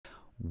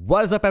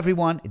What is up,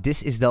 everyone?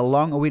 This is the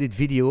long-awaited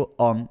video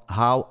on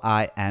how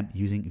I am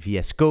using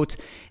VS Code.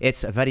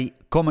 It's a very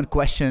common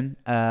question.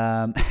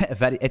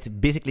 It's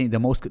basically the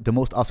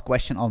most asked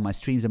question on my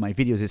streams and my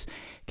videos is,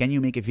 can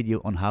you make a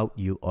video on how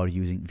you are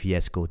using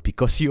VS Code?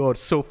 Because you are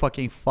so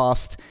fucking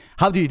fast.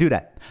 How do you do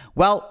that?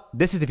 Well,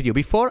 this is the video.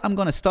 Before I'm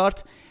gonna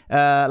start,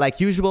 like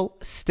usual,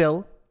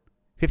 still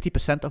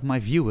 50% of my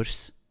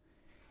viewers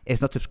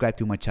is not subscribed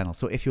to my channel.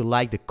 So if you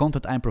like the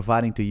content I'm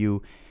providing to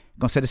you,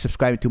 consider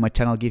subscribing to my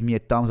channel, give me a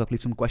thumbs up,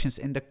 leave some questions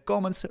in the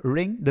comments,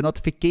 ring the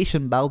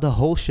notification bell, the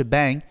whole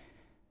shebang.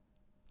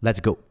 Let's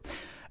go.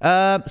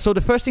 So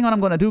the first thing I'm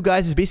going to do,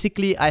 guys, is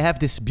basically I have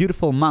this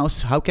beautiful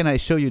mouse. How can I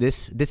show you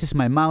this? This is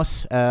my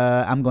mouse.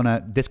 I'm going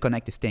to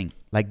disconnect this thing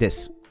like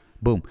this.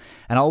 Boom.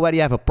 And I already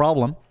have a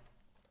problem.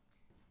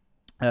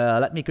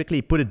 Let me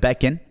quickly put it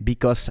back in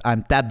because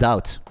I'm tapped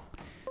out.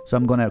 So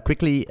I'm going to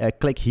quickly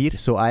click here.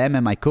 So I am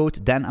in my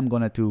code. Then I'm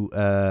going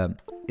to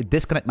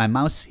disconnect my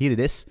mouse. Here it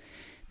is.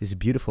 This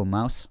beautiful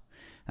mouse,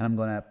 and I'm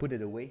gonna put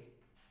it away,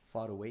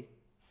 far away,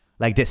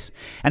 like this.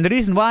 And the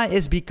reason why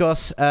is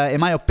because,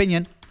 in my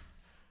opinion,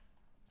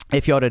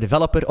 if you're a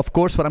developer, of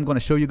course, what I'm gonna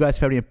show you guys,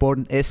 very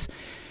important, is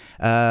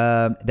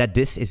that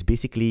this is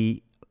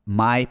basically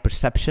my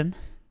perception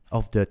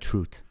of the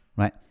truth,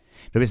 right?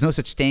 There is no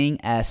such thing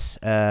as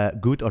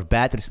good or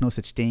bad. There is no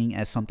such thing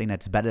as something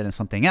that's better than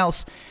something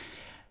else.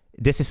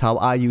 This is how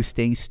I use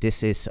things.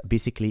 This is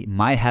basically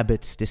my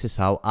habits. This is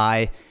how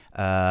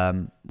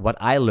what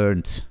I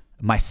learned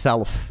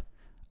myself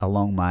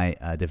along my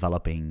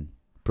developing,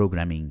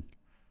 programming,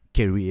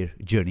 career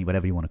journey,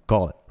 whatever you want to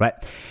call it, right?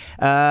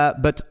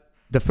 But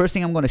the first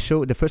thing I'm going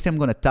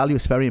to tell you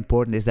is very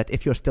important, is that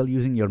if you're still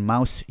using your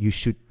mouse, you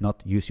should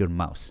not use your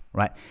mouse,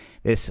 right?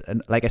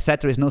 Like I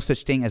said, there is no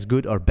such thing as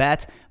good or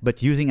bad,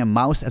 but using a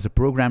mouse as a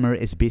programmer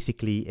is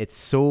basically, it's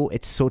so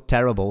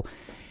terrible.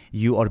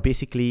 You are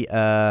basically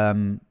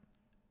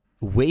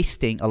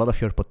wasting a lot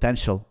of your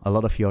potential, a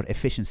lot of your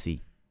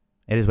efficiency.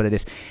 It is what it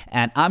is.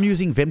 And I'm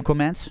using Vim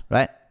commands,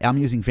 right? I'm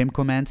using Vim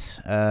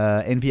commands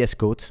in VS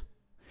Code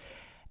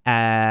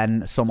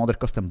and some other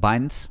custom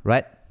bindings,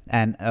 right?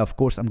 And of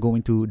course, I'm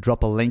going to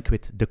drop a link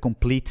with the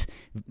complete,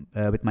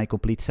 with my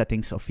complete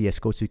settings of VS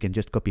Code, so you can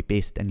just copy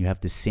paste and you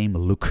have the same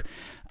look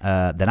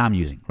that I'm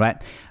using,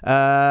 right?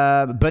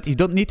 But you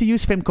don't need to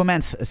use Vim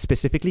commands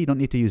specifically. You don't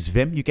need to use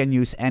Vim. You can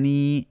use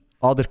any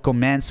other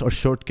commands or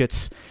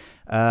shortcuts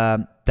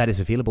that is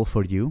available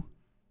for you.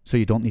 So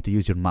you don't need to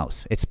use your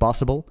mouse. It's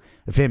possible.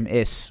 Vim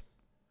is,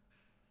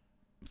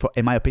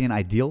 in my opinion,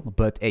 ideal,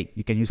 but hey,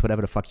 you can use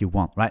whatever the fuck you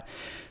want, right?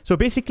 So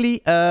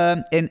basically,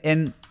 a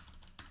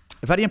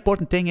very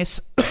important thing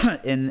is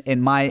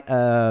in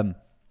my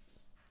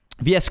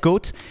VS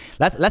Code,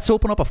 let's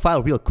open up a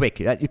file real quick.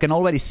 You can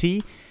already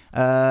see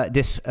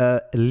this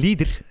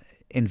leader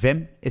in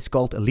Vim. It's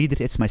called a leader.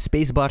 It's my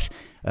spacebar.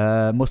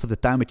 Most of the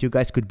time with you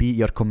guys could be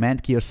your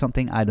command key or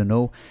something, I don't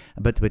know.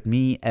 But with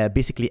me,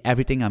 basically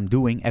everything I'm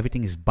doing,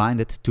 everything is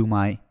binded to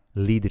my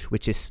leader,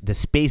 which is the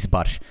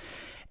spacebar.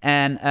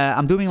 And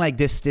I'm doing like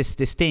this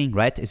thing,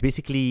 right? It's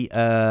basically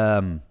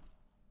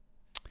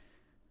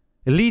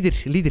leader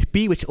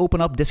P, which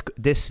open up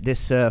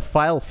this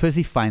file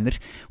fuzzy finder,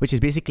 which is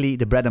basically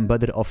the bread and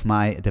butter of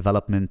my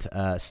development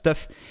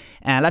stuff.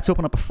 And let's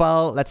open up a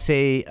file. Let's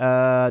say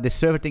this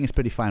server thing is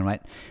pretty fine,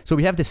 right? So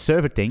we have this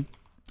server thing,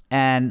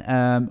 and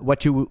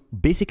what you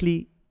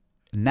basically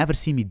never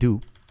see me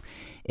do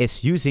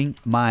is using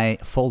my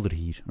folder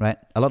here, right?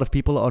 A lot of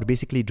people are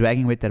basically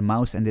dragging with their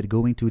mouse and they're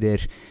going to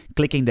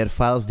clicking their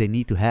files they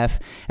need to have.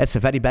 It's a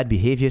very bad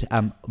behavior.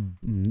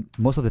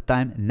 Most of the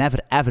time, never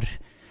ever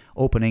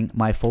opening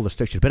my folder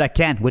structure, but I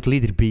can with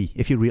leader B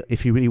if you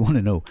really want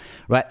to know,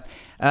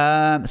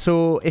 right?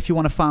 So if you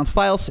want to find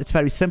files, it's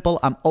very simple.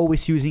 I'm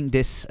always using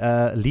this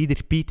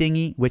leader P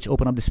thingy, which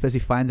open up this fuzzy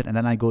finder, and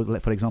then I go,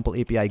 for example,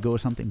 API Go or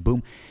something,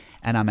 boom,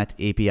 and I'm at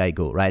API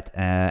Go, right?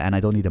 And I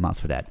don't need a mouse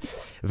for that.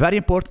 Very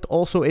important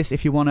also is,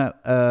 if you want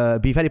to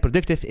be very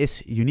productive,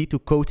 is you need to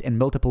code in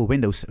multiple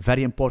windows.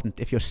 Very important.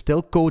 If you're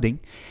still coding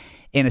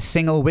in a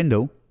single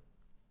window,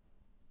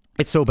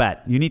 it's so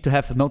bad. You need to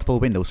have multiple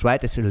windows,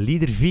 right? It's a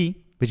leader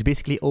V, which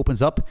basically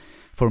opens up.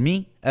 For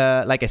me,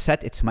 like I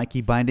said, it's my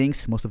key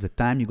bindings. Most of the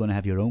time, you're going to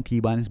have your own key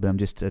bindings, but I'm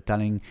just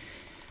telling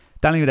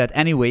you that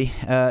anyway.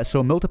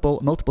 So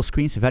multiple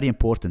screens, very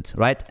important,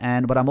 right?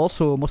 And but I'm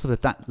also, most of the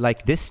time,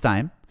 like this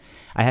time,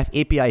 I have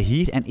API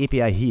here and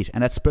API here,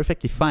 and that's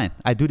perfectly fine.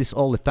 I do this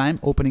all the time,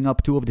 opening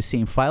up two of the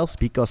same files,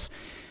 because,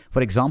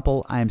 for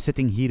example, I am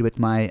sitting here with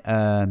my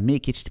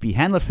make HTTP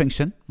handler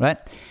function, right?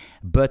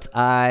 But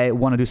I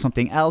want to do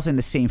something else in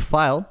the same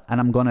file, and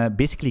I'm going to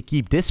basically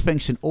keep this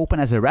function open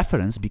as a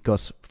reference,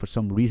 because for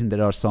some reason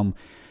there are some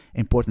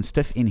important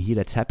stuff in here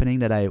that's happening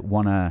that I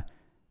want to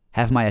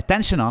have my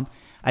attention on.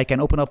 I can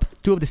open up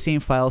two of the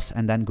same files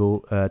and then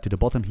go to the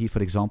bottom here,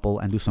 for example,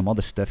 and do some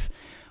other stuff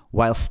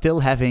while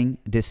still having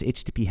this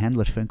HTTP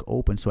handler func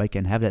open, so I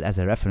can have that as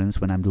a reference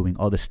when I'm doing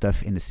other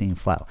stuff in the same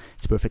file.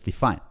 It's perfectly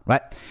fine,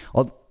 right?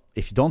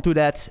 If you don't do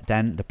that,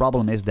 then the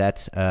problem is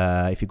that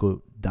if you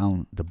go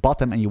down the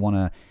bottom and you want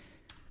to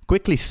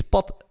quickly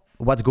spot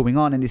what's going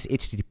on in this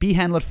HTTP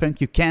handler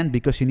func, you can't,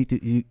 because you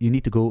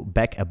need to go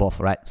back above,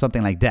 right?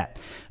 Something like that.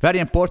 Very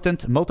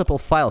important, multiple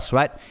files,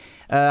 right?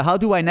 How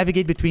do I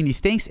navigate between these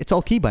things? It's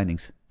all key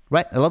bindings,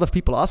 right? A lot of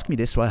people ask me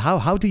this, right?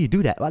 How do you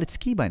do that? Well, it's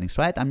key bindings,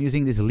 right? I'm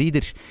using this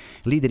leader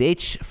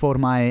H for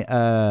my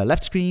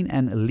left screen,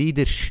 and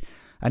leader,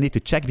 I need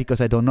to check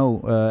because I don't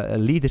know,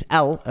 leader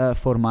L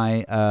for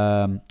my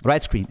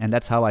right screen. And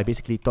that's how I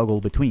basically toggle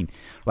between,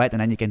 right?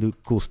 And then you can do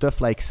cool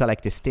stuff like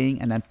select this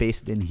thing and then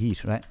paste it in here,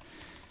 right?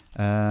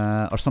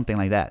 Or something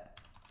like that.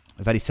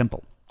 Very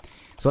simple.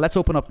 So let's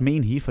open up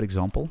main here, for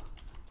example.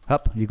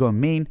 Up, you go in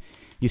main,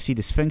 you see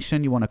this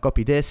function, you want to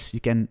copy this,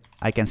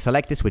 I can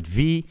select this with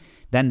V,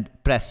 then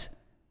press.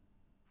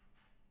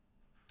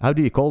 How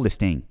do you call this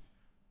thing?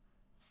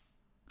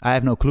 I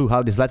have no clue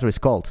how this letter is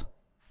called.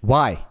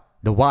 Y,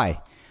 the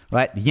Y,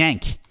 right?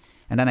 Yank.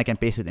 And then I can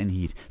paste it in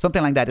here.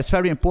 Something like that. It's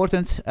very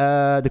important.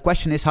 The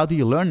question is, how do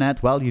you learn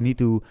that? Well, you need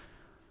to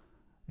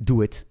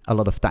do it a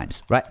lot of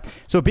times, right?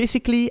 So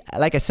basically,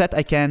 like I said,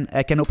 I can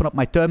open up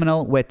my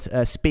terminal with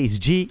space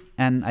G,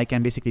 and I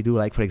can basically do,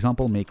 like, for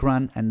example, make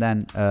run, and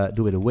then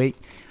do it away,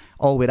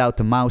 all without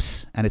the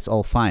mouse, and it's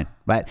all fine,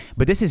 right?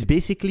 But this is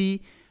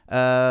basically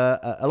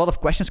a lot of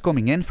questions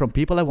coming in from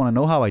people that want to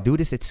know how I do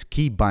this. It's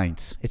key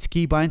binds. It's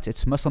key binds,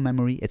 it's muscle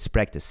memory, it's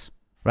practice,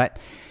 right?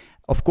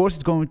 Of course,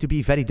 it's going to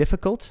be very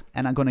difficult,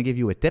 and I'm going to give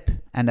you a tip,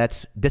 and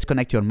that's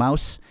disconnect your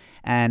mouse.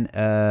 And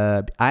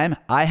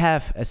I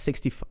have a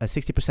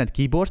 60%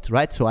 keyboard,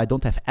 right? So I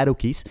don't have arrow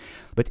keys.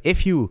 But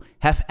if you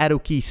have arrow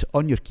keys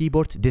on your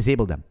keyboard,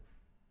 disable them,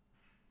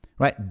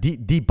 right?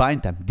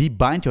 Debind them.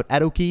 Debind your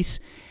arrow keys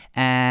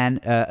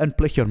and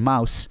unplug your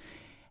mouse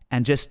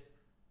and just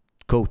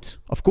code.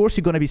 Of course,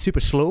 you're going to be super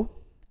slow,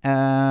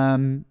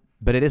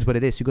 but it is what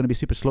it is. You're going to be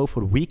super slow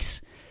for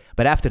weeks.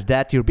 But after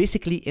that, you're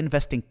basically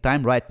investing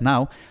time right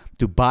now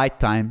to buy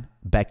time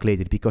back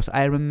later. Because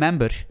I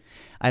remember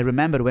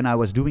when I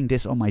was doing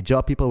this on my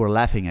job, people were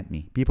laughing at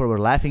me. People were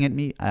laughing at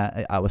me.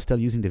 I was still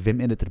using the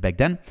Vim editor back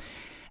then.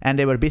 And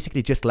they were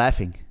basically just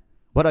laughing.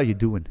 What are you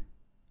doing?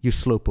 You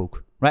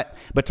slowpoke, right?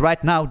 But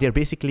right now, they're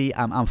basically,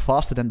 I'm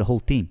faster than the whole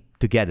team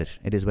together.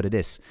 It is what it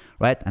is,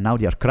 right? And now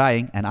they are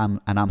crying, and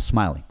I'm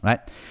smiling, right?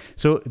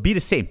 So be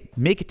the same.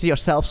 Make it to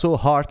yourself so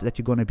hard that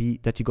you're gonna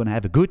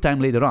have a good time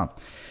later on.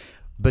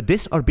 But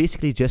these are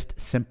basically just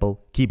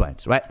simple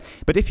keybinds, right?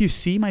 But if you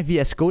see my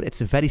VS Code,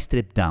 it's a very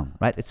stripped down,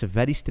 right? It's a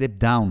very stripped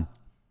down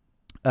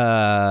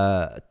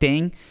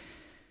thing,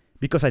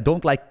 because I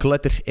don't like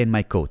clutter in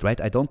my code, right?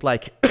 I don't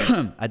like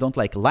I don't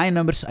like line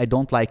numbers. I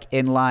don't like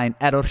inline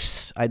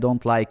errors. I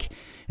don't like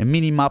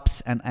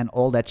minimaps and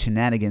all that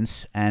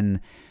shenanigans.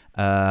 And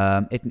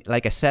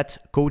like I said,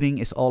 coding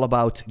is all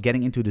about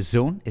getting into the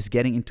zone, is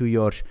getting into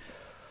your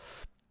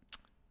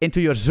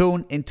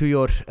zone, into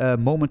your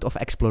moment of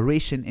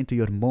exploration, into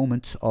your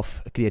moment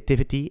of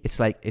creativity. It's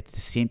the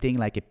same thing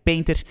like a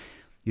painter.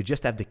 You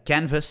just have the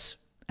canvas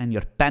and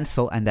your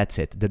pencil, and that's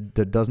it.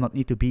 There does not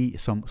need to be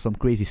some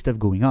crazy stuff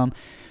going on.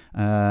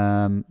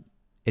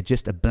 It's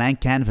just a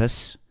blank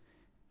canvas,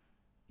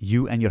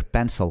 you and your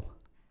pencil,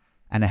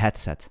 and a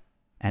headset,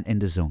 and in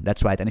the zone.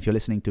 That's right. And if you're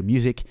listening to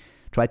music,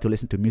 try to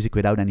listen to music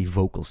without any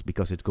vocals,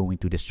 because it's going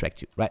to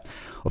distract you, right?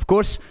 Of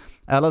course,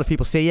 a lot of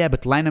people say, yeah,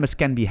 but line numbers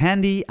can be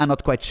handy. I'm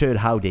not quite sure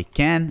how they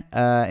can,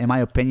 in my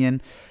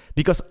opinion,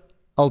 because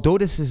although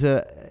this is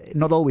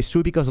not always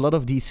true, because a lot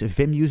of these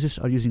Vim users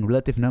are using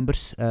relative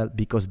numbers,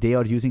 because they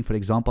are using, for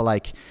example,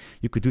 like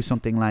you could do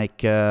something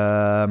like,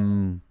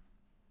 for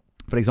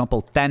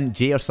example,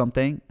 10J or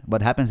something.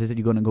 What happens is that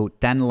you're going to go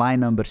 10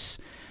 line numbers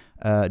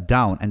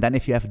down, and then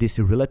if you have these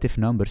relative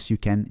numbers, you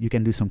can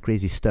do some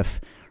crazy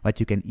stuff, right?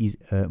 You can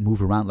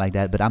move around like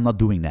that, but I'm not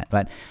doing that,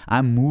 right?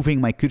 I'm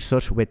moving my cursor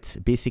with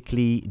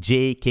basically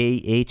J,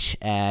 K, H,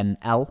 and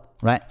L,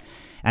 right?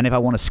 And if I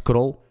want to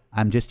scroll,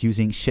 I'm just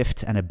using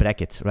Shift and a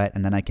bracket, right?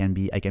 And then I can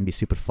be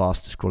super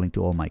fast scrolling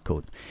to all my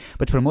code.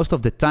 But for most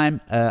of the time,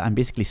 I'm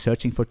basically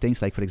searching for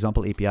things like, for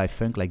example, API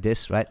func like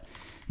this, right?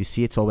 You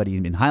see it's already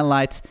in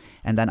highlight,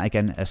 and then I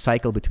can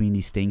cycle between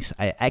these things.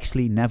 I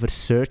actually never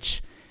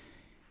search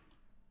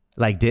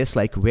like this,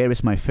 like where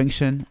is my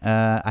function?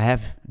 I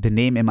have the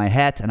name in my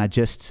head, and I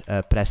just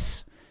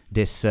press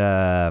this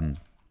slash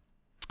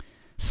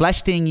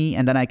thingy,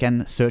 and then I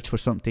can search for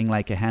something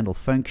like a handle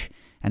func,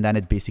 and then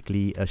it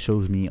basically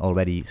shows me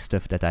already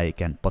stuff that I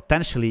can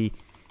potentially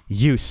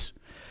use.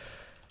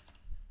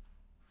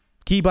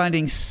 Key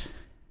bindings,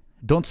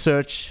 don't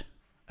search.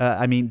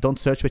 Don't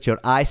search with your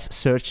eyes,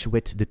 search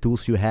with the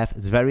tools you have.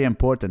 It's very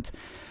important.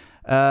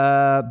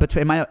 But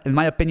in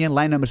my opinion,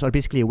 line numbers are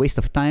basically a waste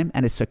of time,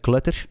 and it's a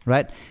clutter,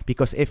 right?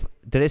 Because if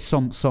there is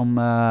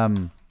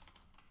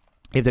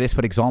if there is,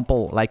 for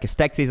example, like a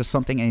stack trace or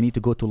something, and you need to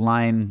go to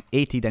line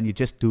 80, then you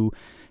just do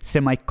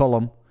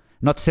semicolon,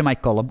 not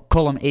semicolon,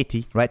 column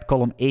 80, right?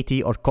 Column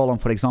 80 or column,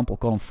 for example,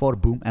 column 4,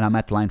 boom, and I'm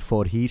at line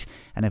 4 here.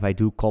 And if I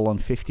do column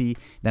 50,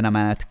 then I'm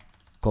at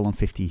column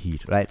 50 here,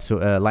 right? So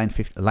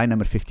line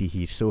number 50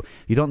 here. So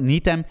you don't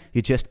need them.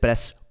 You just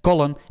press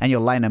colon and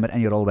your line number,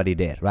 and you're already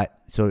there, right?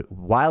 So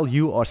while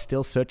you are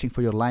still searching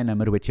for your line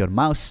number with your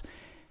mouse,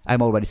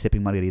 I'm already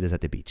sipping margaritas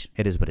at the beach.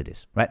 It is what it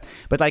is, right?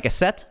 But like I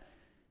said,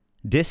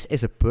 this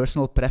is a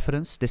personal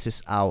preference. This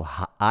is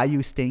how I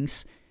use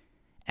things.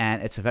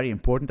 And it's very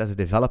important as a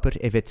developer.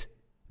 If it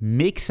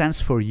makes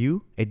sense for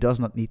you, it does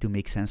not need to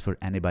make sense for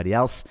anybody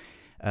else.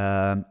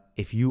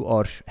 If you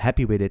are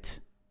happy with it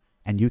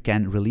and you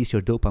can release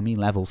your dopamine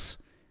levels,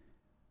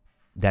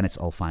 then it's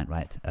all fine,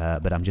 right?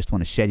 But I just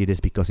want to share you this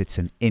because it's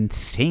an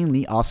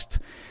insanely asked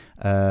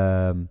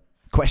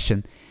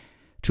question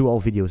through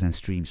all videos and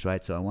streams,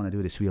 right? So I want to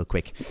do this real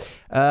quick.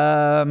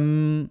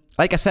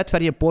 Like I said,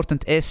 very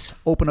important is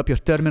open up your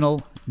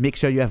terminal. Make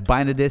sure you have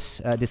binded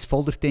this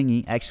folder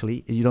thingy.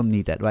 Actually, you don't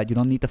need that, right? You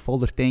don't need the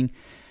folder thing.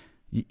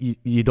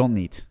 You don't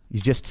need. You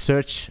just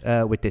search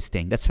with this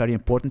thing. That's very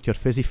important. Your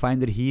fuzzy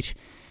finder here,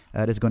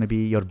 that's going to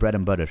be your bread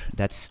and butter.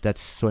 That's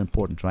so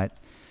important, right?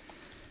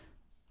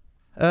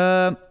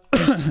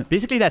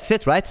 Basically, that's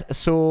it, right?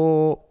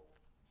 So,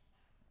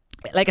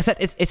 like I said,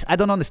 I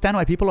don't understand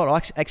why people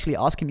are actually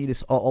asking me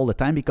this all the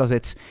time, because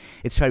it's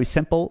very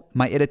simple.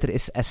 My editor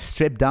is as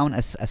stripped down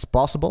as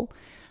possible.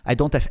 I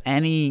don't have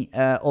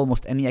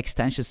almost any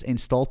extensions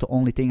installed. The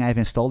only thing I've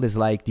installed is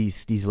like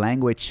these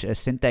language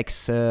syntax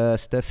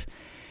stuff,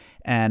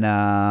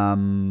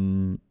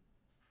 and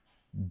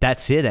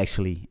that's it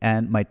actually.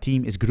 And my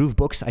theme is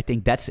Groovebox. I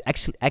think that's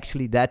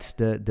actually that's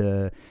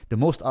the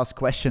most asked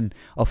question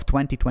of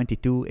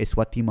 2022 is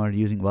what theme are you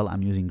using? Well,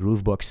 I'm using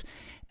Groovebox.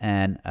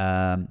 And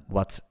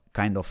what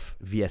kind of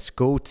VS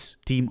Code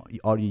theme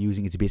are you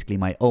using? It's basically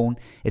my own.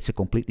 It's a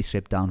completely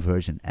stripped down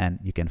version, and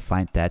you can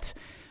find that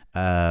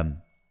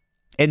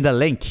in the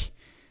link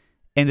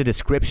in the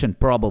description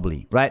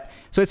probably, right?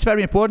 So it's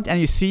very important, and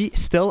you see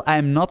still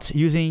I'm not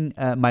using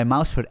my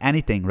mouse for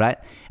anything, right?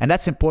 And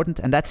that's important,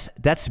 and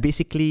that's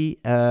basically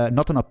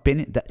not an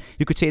opinion. That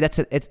you could say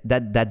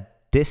that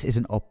this is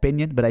an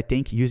opinion, but I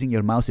think using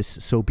your mouse is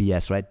so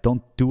BS, right?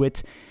 Don't do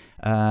it.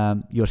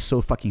 You're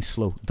so fucking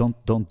slow.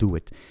 Don't do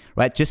it,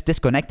 right? Just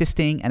disconnect this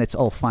thing and it's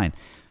all fine.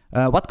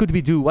 What could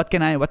we do? What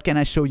can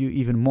I show you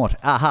even more?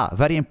 Aha,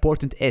 very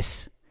important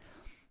is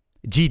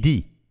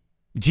GD.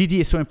 GD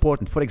is so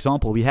important. For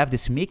example, we have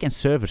this make and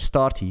server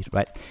start here,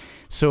 right?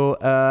 So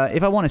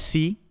if I want to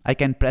see, I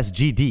can press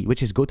GD,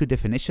 which is go to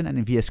definition, and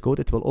in VS Code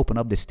it will open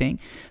up this thing.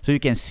 So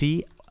you can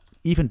see,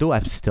 even though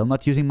I'm still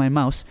not using my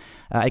mouse,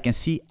 I can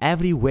see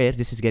everywhere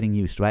this is getting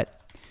used, right?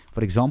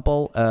 For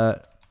example,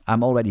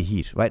 I'm already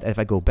here, right? If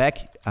I go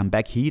back, I'm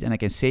back here, and I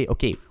can say,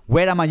 okay,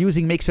 where am I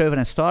using make server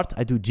and start?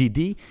 I do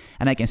GD,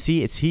 and I can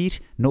see it's here,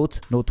 node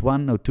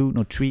 1, node 2,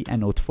 node 3,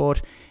 and node 4.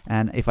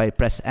 And if I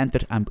press enter,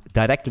 I'm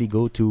directly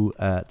go to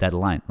that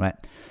line, right?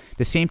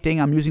 The same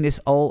thing, I'm using this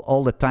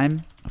all the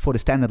time for the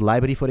standard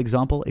library, for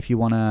example. If you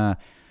want to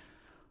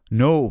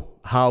know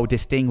how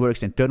this thing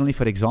works internally,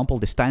 for example,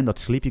 this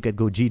time.sleep, you can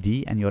go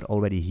GD, and you're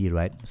already here,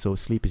 right? So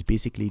sleep is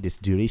basically this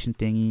duration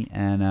thingy,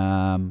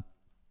 and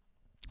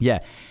yeah.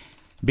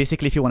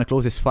 Basically, if you want to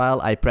close this file,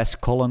 I press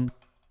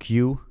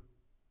 :Q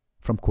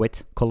from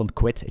quit,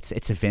 :quit.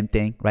 It's a Vim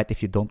thing, right?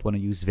 If you don't want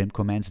to use Vim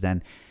commands,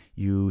 then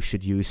you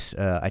should use,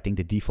 I think,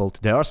 the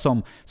default. There are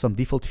some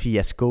default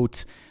VS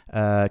Code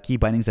key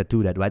bindings that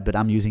do that, right? But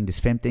I'm using this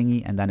Vim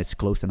thingy, and then it's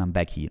closed, and I'm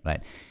back here,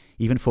 right?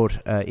 Even for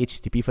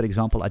HTTP, for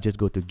example, I just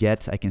go to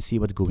get. I can see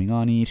what's going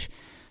on here.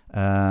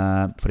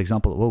 For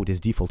example, whoa, this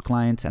default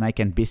client, and I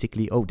can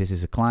basically, oh, this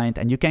is a client,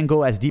 and you can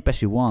go as deep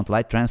as you want,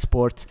 right?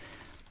 Transport.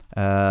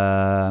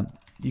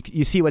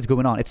 You see what's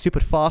going on. It's super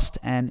fast,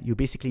 and you're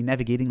basically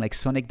navigating like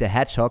Sonic the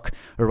Hedgehog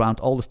around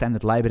all the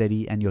standard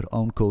library and your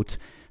own code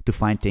to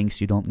find things.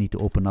 You don't need to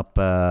open up.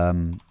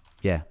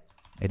 Yeah,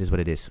 it is what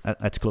it is.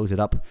 Let's close it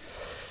up.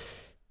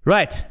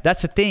 Right,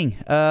 that's the thing.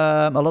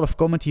 A lot of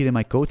comment here in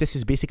my code. This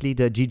is basically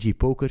the GG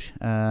Poker,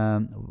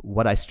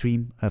 what I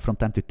stream from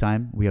time to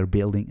time. We are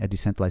building a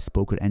decentralized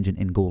poker engine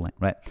in Golang,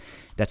 right?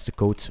 That's the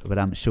code that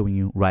I'm showing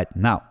you right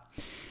now.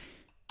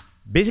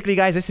 Basically,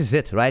 guys, this is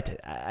it, right?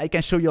 I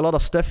can show you a lot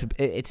of stuff.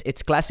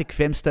 It's classic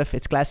Vim stuff.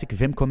 It's classic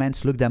Vim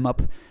commands. Look them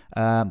up.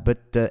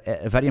 But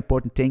a very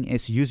important thing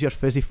is use your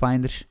fuzzy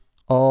finder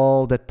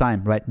all the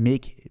time, right?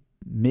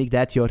 Make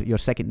that your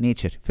second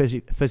nature.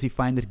 Fuzzy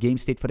finder, game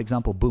state, for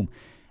example, boom.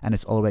 And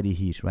it's already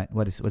here, right?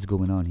 What's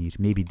going on here?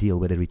 Maybe deal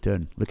with a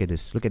return. Look at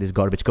this. Look at this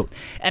garbage code.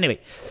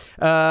 Anyway,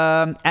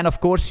 and of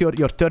course,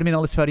 your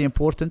terminal is very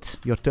important.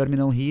 Your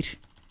terminal here.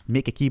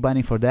 Make a key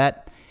binding for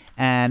that.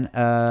 And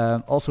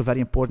also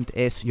very important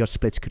is your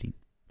split screen.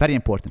 Very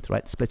important,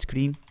 right? Split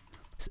screen,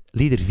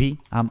 leader V.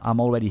 I'm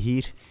already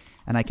here,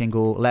 and I can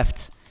go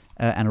left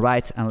and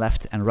right and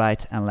left and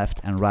right and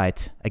left and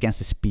right against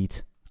the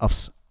speed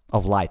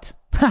of light.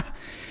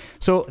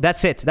 So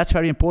that's it. That's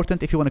very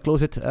important. If you want to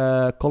close it,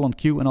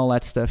 :Q and all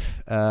that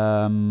stuff.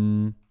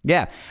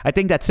 Yeah, I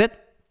think that's it.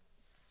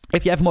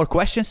 If you have more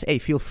questions, hey,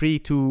 feel free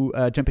to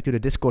jump into the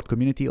Discord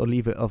community or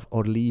leave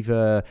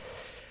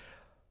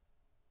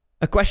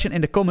a question in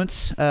the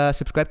comments.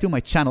 Subscribe to my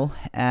channel,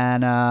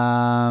 and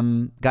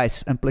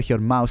guys, unplug your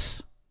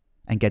mouse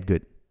and get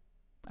good.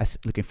 I'm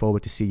looking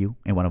forward to see you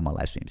in one of my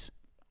live streams.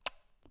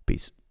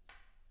 Peace.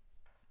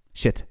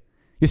 Shit.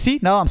 You see,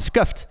 now I'm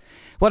scuffed.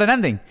 What an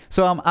ending.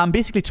 So I'm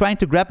basically trying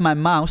to grab my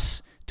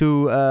mouse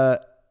to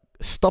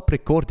stop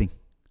recording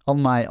on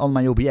my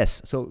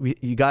OBS. So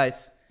you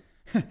guys,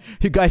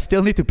 you guys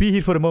still need to be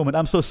here for a moment.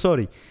 I'm so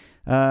sorry.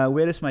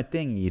 Where is my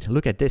thing here?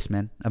 Look at this,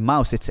 man. A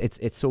mouse.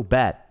 It's so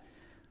bad.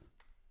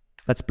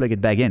 Let's plug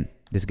it back in.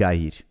 This guy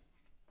here.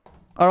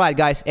 All right,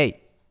 guys.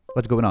 Hey,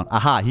 what's going on?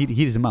 Aha,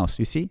 here is a mouse.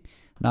 You see?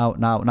 Now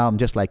I'm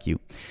just like you.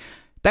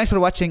 Thanks for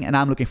watching, and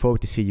I'm looking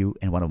forward to see you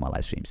in one of my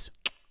live streams.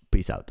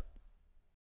 Peace out.